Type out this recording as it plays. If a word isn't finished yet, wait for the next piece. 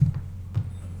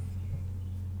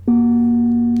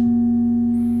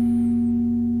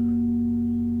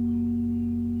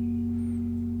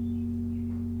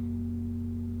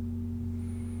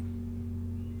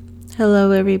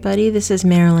Hello, everybody. This is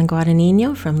Marilyn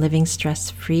Guadagnino from Living Stress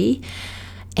Free,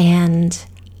 and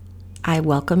I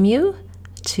welcome you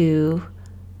to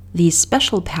these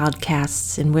special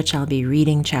podcasts in which I'll be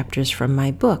reading chapters from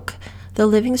my book, The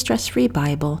Living Stress Free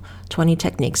Bible, 20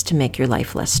 Techniques to Make Your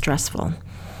Life Less Stressful.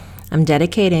 I'm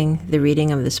dedicating the reading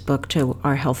of this book to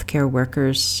our healthcare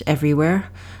workers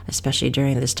everywhere, especially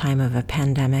during this time of a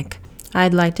pandemic.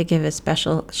 I'd like to give a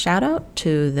special shout out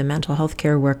to the mental health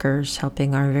care workers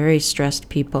helping our very stressed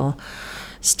people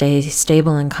stay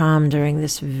stable and calm during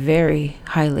this very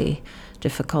highly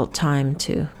difficult time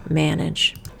to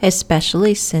manage,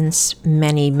 especially since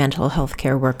many mental health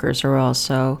care workers are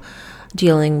also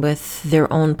dealing with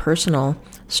their own personal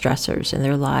stressors in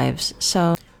their lives.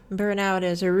 So burnout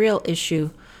is a real issue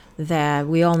that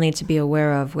we all need to be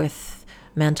aware of with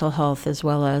mental health as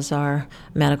well as our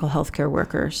medical health care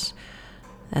workers.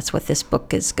 That's what this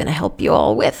book is going to help you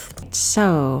all with.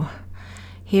 So,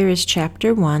 here is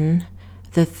Chapter 1,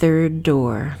 The Third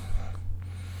Door.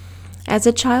 As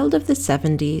a child of the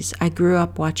 70s, I grew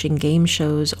up watching game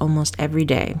shows almost every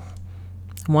day.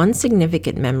 One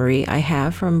significant memory I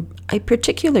have from a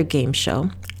particular game show,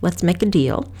 Let's Make a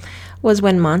Deal, was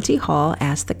when Monty Hall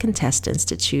asked the contestants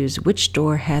to choose which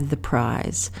door had the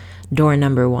prize. Door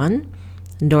number 1,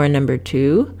 door number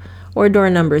 2, or door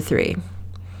number 3.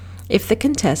 If the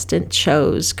contestant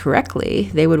chose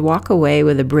correctly, they would walk away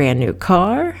with a brand new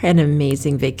car, an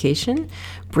amazing vacation,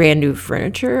 brand new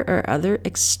furniture, or other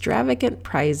extravagant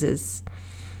prizes.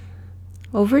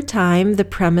 Over time, the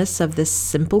premise of this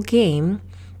simple game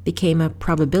became a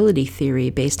probability theory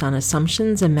based on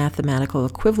assumptions and mathematical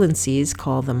equivalencies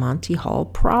called the Monty Hall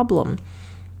problem.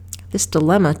 This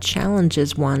dilemma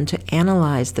challenges one to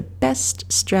analyze the best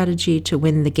strategy to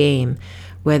win the game,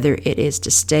 whether it is to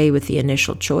stay with the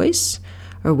initial choice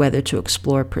or whether to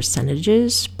explore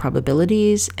percentages,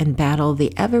 probabilities, and battle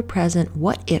the ever-present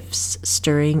what-ifs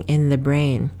stirring in the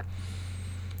brain.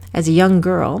 As a young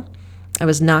girl, I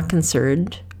was not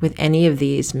concerned with any of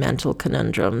these mental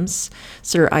conundrums.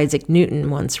 Sir Isaac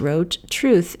Newton once wrote,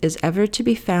 "Truth is ever to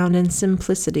be found in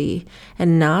simplicity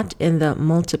and not in the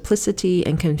multiplicity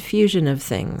and confusion of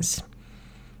things."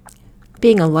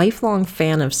 Being a lifelong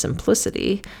fan of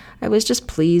simplicity, I was just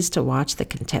pleased to watch the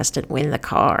contestant win the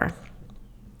car.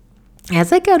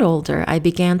 As I got older, I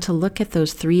began to look at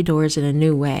those 3 doors in a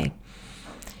new way.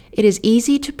 It is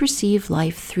easy to perceive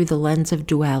life through the lens of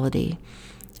duality.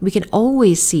 We can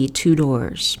always see 2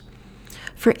 doors.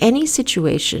 For any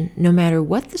situation, no matter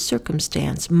what the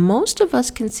circumstance, most of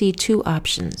us can see 2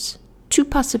 options, 2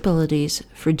 possibilities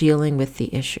for dealing with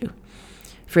the issue.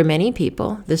 For many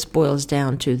people, this boils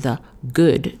down to the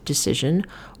good decision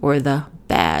or the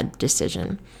bad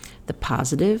decision, the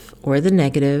positive or the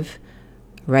negative,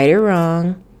 right or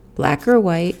wrong, black or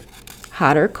white,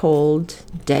 hot or cold,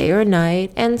 day or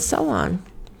night, and so on.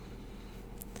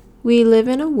 We live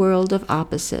in a world of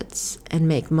opposites and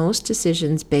make most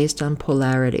decisions based on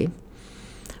polarity.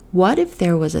 What if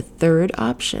there was a third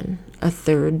option, a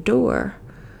third door?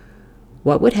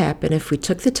 What would happen if we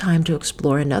took the time to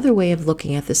explore another way of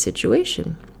looking at the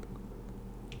situation?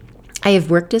 I have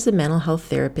worked as a mental health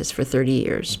therapist for 30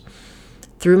 years.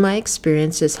 Through my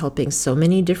experiences helping so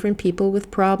many different people with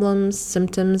problems,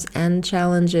 symptoms, and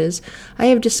challenges, I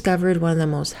have discovered one of the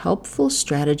most helpful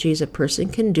strategies a person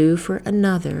can do for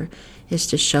another is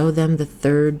to show them the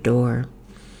third door.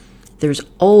 There's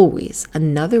always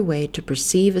another way to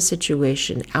perceive a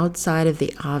situation outside of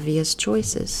the obvious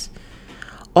choices.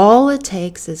 All it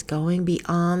takes is going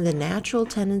beyond the natural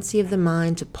tendency of the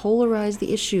mind to polarize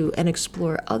the issue and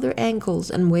explore other angles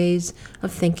and ways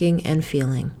of thinking and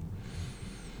feeling.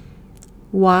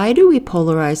 Why do we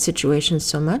polarize situations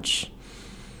so much?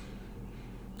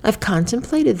 I've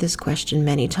contemplated this question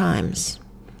many times,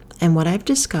 and what I've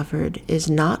discovered is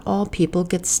not all people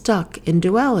get stuck in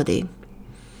duality.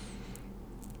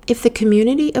 If the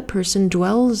community a person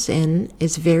dwells in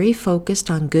is very focused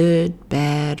on good,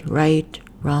 bad, right,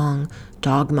 wrong,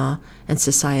 dogma, and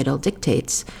societal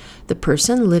dictates, the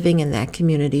person living in that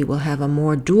community will have a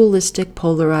more dualistic,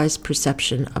 polarized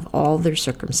perception of all their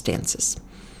circumstances.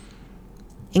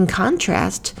 In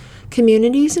contrast,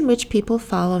 communities in which people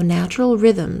follow natural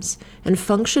rhythms and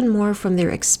function more from their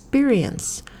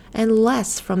experience and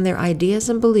less from their ideas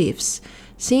and beliefs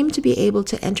seem to be able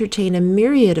to entertain a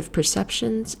myriad of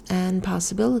perceptions and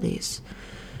possibilities.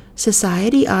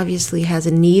 Society obviously has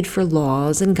a need for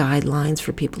laws and guidelines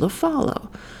for people to follow,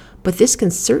 but this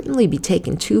can certainly be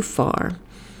taken too far.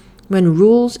 When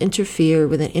rules interfere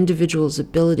with an individual's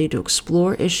ability to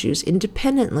explore issues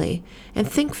independently and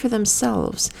think for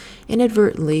themselves,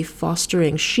 inadvertently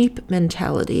fostering sheep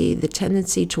mentality, the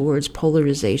tendency towards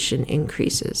polarization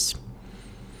increases.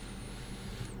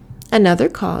 Another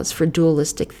cause for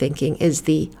dualistic thinking is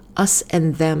the us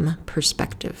and them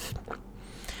perspective.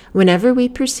 Whenever we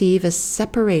perceive a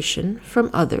separation from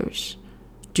others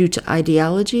due to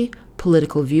ideology,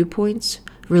 political viewpoints,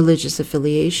 religious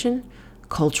affiliation,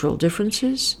 cultural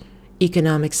differences,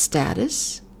 economic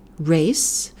status,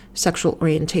 race, sexual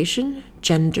orientation,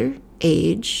 gender,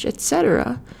 age,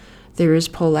 etc., there is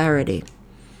polarity.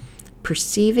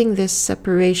 Perceiving this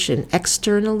separation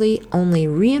externally only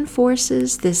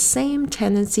reinforces this same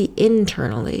tendency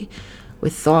internally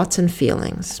with thoughts and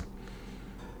feelings.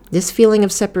 This feeling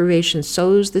of separation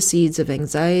sows the seeds of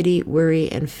anxiety,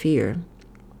 worry, and fear.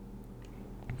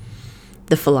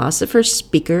 The philosopher,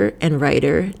 speaker, and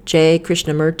writer J.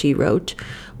 Krishnamurti wrote,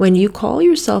 "When you call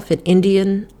yourself an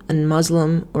Indian, a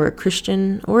Muslim, or a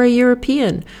Christian, or a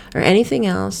European, or anything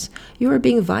else, you are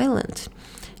being violent.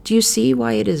 Do you see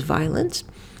why it is violent?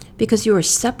 Because you are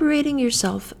separating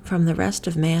yourself from the rest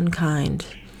of mankind.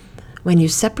 When you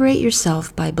separate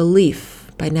yourself by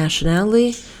belief, by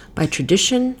nationality, by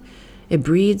tradition, it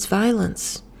breeds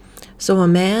violence. So a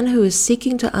man who is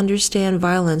seeking to understand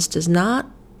violence does not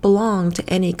belong to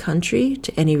any country,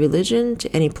 to any religion,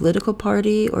 to any political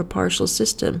party or partial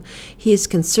system. He is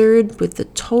concerned with the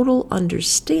total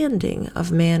understanding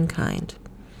of mankind."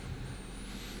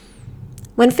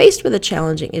 When faced with a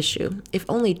challenging issue, if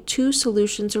only two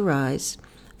solutions arise,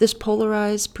 this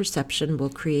polarized perception will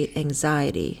create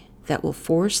anxiety that will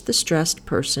force the stressed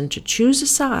person to choose a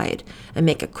side and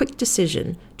make a quick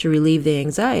decision to relieve the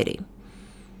anxiety.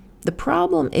 The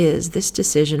problem is this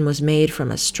decision was made from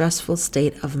a stressful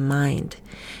state of mind.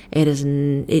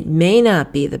 It may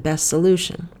not be the best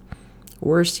solution.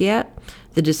 Worse yet,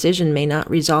 the decision may not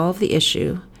resolve the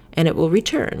issue, and it will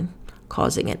return,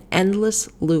 causing an endless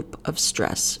loop of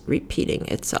stress repeating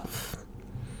itself.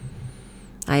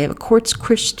 I have a quartz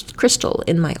crystal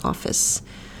in my office.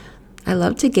 I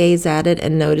love to gaze at it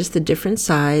and notice the different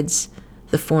sides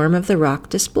the form of the rock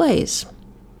displays.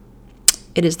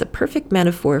 It is the perfect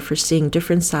metaphor for seeing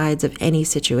different sides of any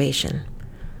situation.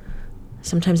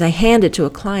 Sometimes I hand it to a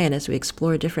client as we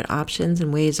explore different options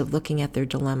and ways of looking at their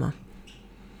dilemma.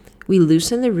 We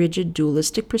loosen the rigid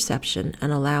dualistic perception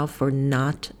and allow for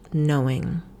not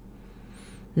knowing.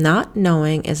 Not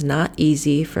knowing is not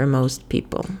easy for most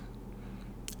people.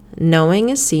 Knowing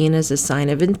is seen as a sign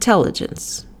of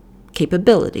intelligence,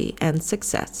 capability, and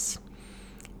success.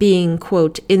 Being,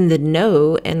 quote, in the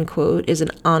know, end quote, is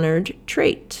an honored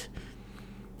trait.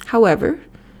 However,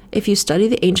 if you study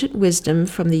the ancient wisdom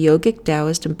from the yogic,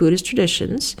 Taoist, and Buddhist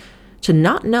traditions, to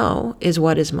not know is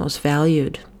what is most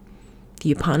valued.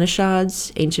 The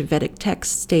Upanishads, ancient Vedic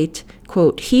texts, state,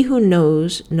 quote, "He who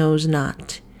knows, knows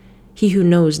not. He who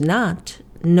knows not,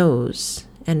 knows,"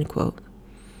 end quote.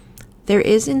 There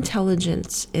is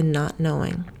intelligence in not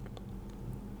knowing.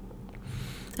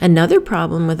 Another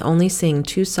problem with only seeing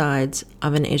two sides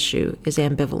of an issue is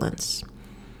ambivalence.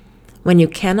 When you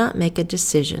cannot make a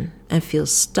decision and feel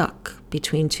stuck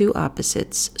between two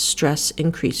opposites, stress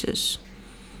increases.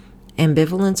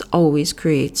 Ambivalence always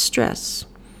creates stress.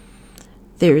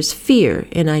 There is fear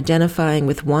in identifying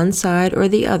with one side or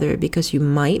the other because you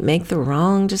might make the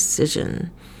wrong decision.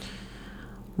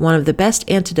 One of the best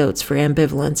antidotes for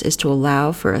ambivalence is to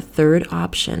allow for a third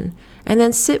option and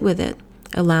then sit with it,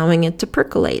 allowing it to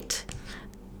percolate.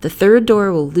 The third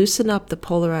door will loosen up the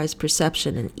polarized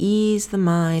perception and ease the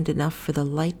mind enough for the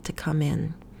light to come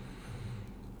in.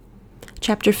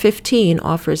 Chapter 15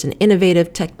 offers an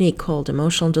innovative technique called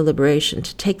emotional deliberation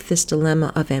to take this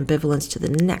dilemma of ambivalence to the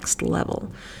next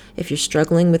level. If you're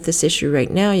struggling with this issue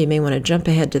right now, you may want to jump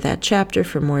ahead to that chapter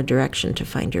for more direction to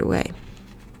find your way.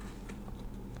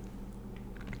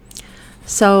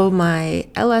 So my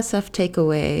LSF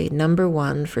takeaway number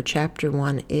 1 for chapter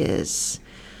 1 is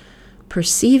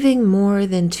perceiving more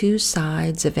than two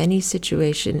sides of any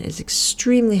situation is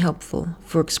extremely helpful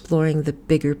for exploring the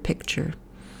bigger picture.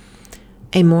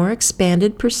 A more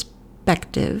expanded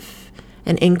perspective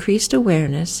and increased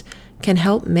awareness can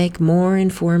help make more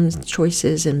informed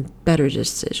choices and better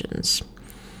decisions.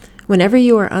 Whenever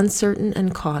you are uncertain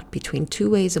and caught between two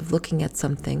ways of looking at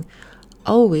something,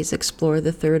 always explore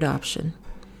the third option.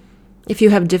 If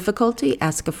you have difficulty,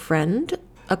 ask a friend,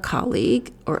 a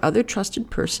colleague, or other trusted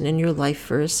person in your life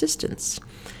for assistance.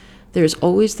 There is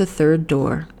always the third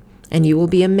door, and you will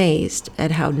be amazed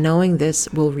at how knowing this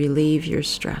will relieve your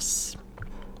stress.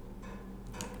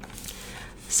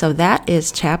 So that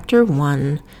is chapter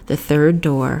 1, The Third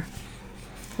Door,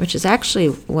 which is actually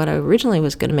what I originally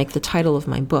was going to make the title of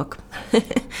my book.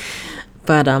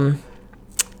 But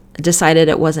decided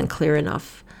it wasn't clear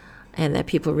enough and that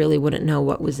people really wouldn't know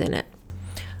what was in it.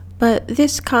 But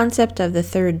this concept of the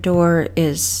third door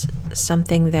is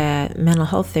something that mental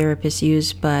health therapists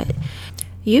use, but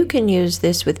you can use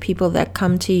this with people that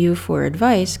come to you for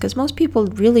advice, because most people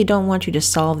really don't want you to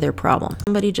solve their problem.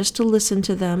 Somebody just to listen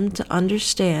to them, to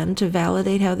understand, to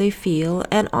validate how they feel.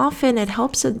 And often it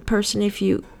helps a person if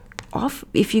you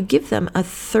give them a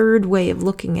third way of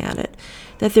looking at it,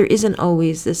 that there isn't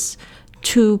always this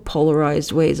two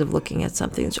polarized ways of looking at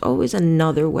something. There's always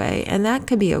another way, and that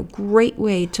could be a great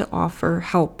way to offer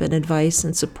help and advice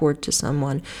and support to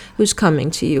someone who's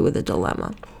coming to you with a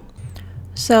dilemma.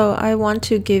 So I want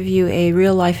to give you a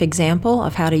real life example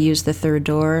of how to use the third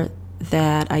door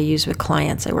that I use with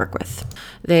clients I work with.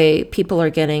 People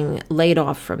are getting laid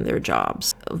off from their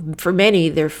jobs. For many,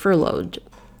 they're furloughed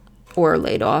or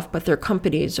laid off, but their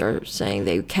companies are saying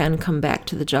they can come back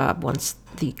to the job once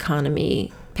the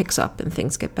economy picks up and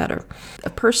things get better. A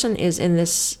person is in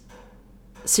this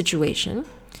situation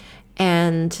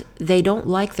and they don't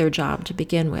like their job to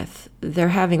begin with. They're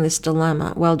having this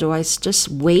dilemma. Well, do I just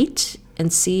wait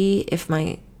and see if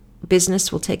my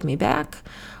business will take me back,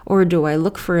 or do I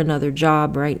look for another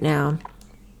job right now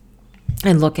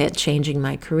and look at changing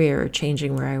my career or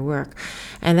changing where I work?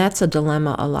 And that's a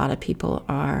dilemma a lot of people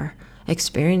are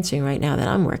experiencing right now that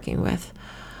I'm working with.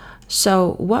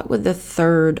 So what would the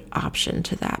third option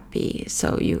to that be?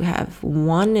 So you have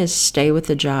one is stay with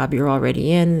the job you're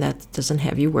already in that doesn't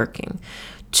have you working.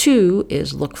 Two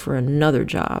is look for another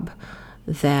job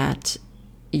that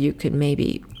you could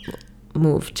maybe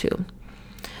move to.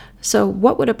 So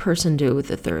what would a person do with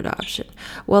the third option?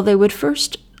 Well, they would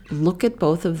first look at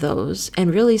both of those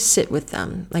and really sit with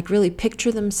them, like really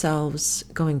picture themselves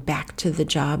going back to the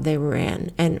job they were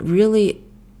in and really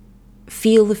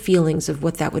feel the feelings of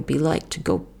what that would be like to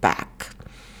go back.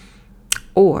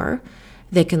 Or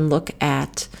they can look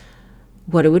at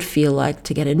what it would feel like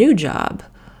to get a new job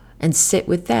and sit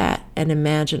with that and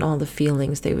imagine all the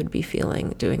feelings they would be feeling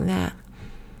doing that.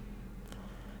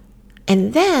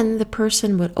 And then the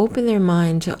person would open their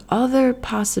mind to other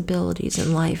possibilities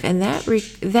in life. And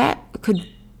that could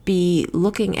be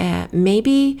looking at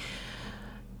maybe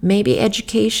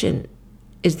education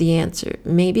is the answer.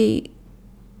 Maybe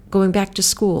going back to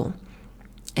school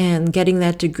and getting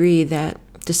that degree that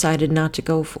decided not to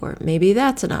go for. Maybe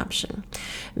that's an option.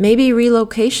 Maybe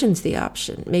relocation's the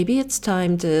option. Maybe it's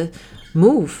time to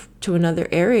move to another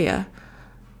area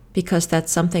because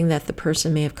that's something that the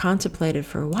person may have contemplated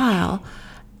for a while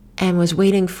and was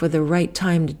waiting for the right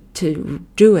time to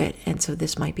do it. And so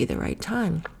this might be the right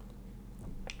time.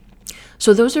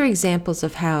 So those are examples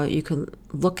of how you can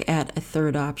look at a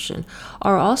third option,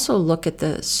 or also look at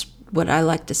what I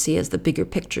like to see as the bigger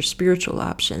picture spiritual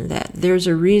option, that there's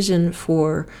a reason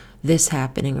for this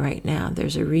happening right now.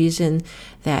 There's a reason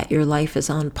that your life is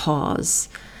on pause,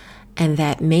 and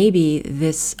that maybe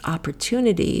this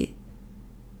opportunity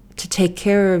to take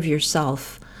care of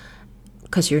yourself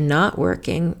because you're not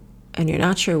working and you're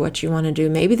not sure what you want to do.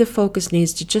 Maybe the focus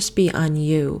needs to just be on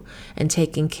you and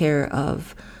taking care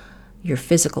of your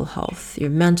physical health,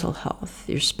 your mental health,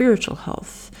 your spiritual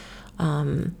health,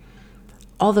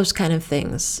 all those kind of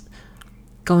things,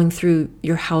 going through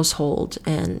your household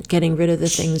and getting rid of the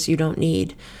things you don't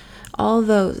need.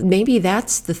 Although maybe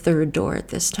that's the third door at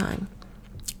this time.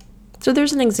 So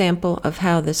there's an example of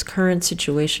how this current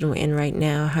situation we're in right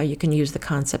now, how you can use the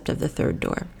concept of the third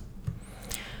door.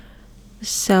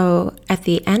 So at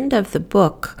the end of the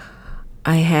book,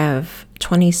 I have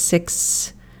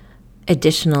 26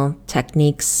 additional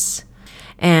techniques,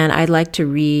 and I'd like to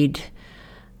read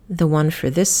the one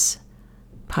for this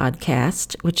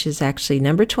podcast, which is actually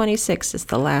number 26. Is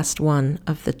the last one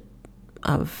of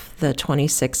the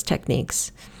 26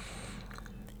 techniques.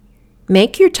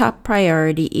 Make your top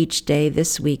priority each day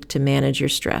this week to manage your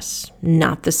stress,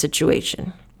 not the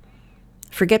situation.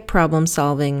 Forget problem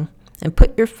solving and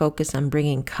put your focus on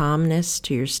bringing calmness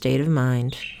to your state of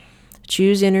mind.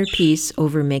 Choose inner peace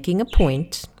over making a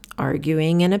point,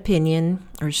 arguing an opinion,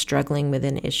 or struggling with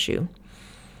an issue.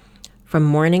 From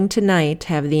morning to night,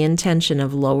 have the intention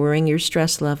of lowering your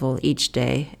stress level each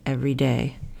day, every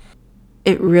day.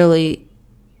 It really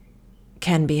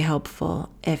can be helpful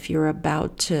if you're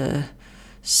about to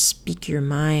speak your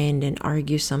mind and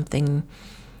argue something,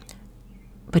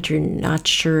 but you're not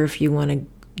sure if you want to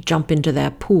jump into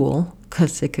that pool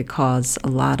because it could cause a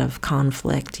lot of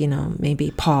conflict. Maybe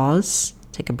pause,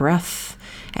 take a breath,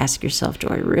 ask yourself, do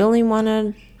I really want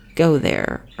to go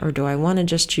there? Or do I want to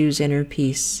just choose inner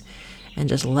peace and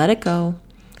just let it go,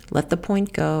 let the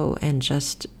point go, and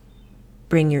just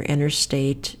bring your inner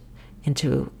state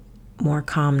into more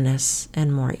calmness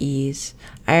and more ease?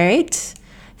 All right.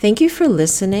 Thank you for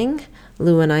listening.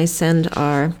 Lou and I send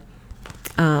our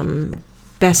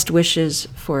best wishes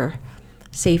for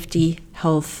safety,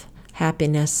 health,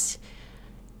 happiness,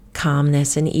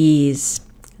 calmness, and ease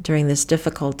during this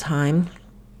difficult time.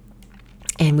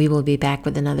 And we will be back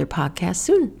with another podcast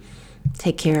soon.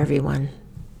 Take care, everyone.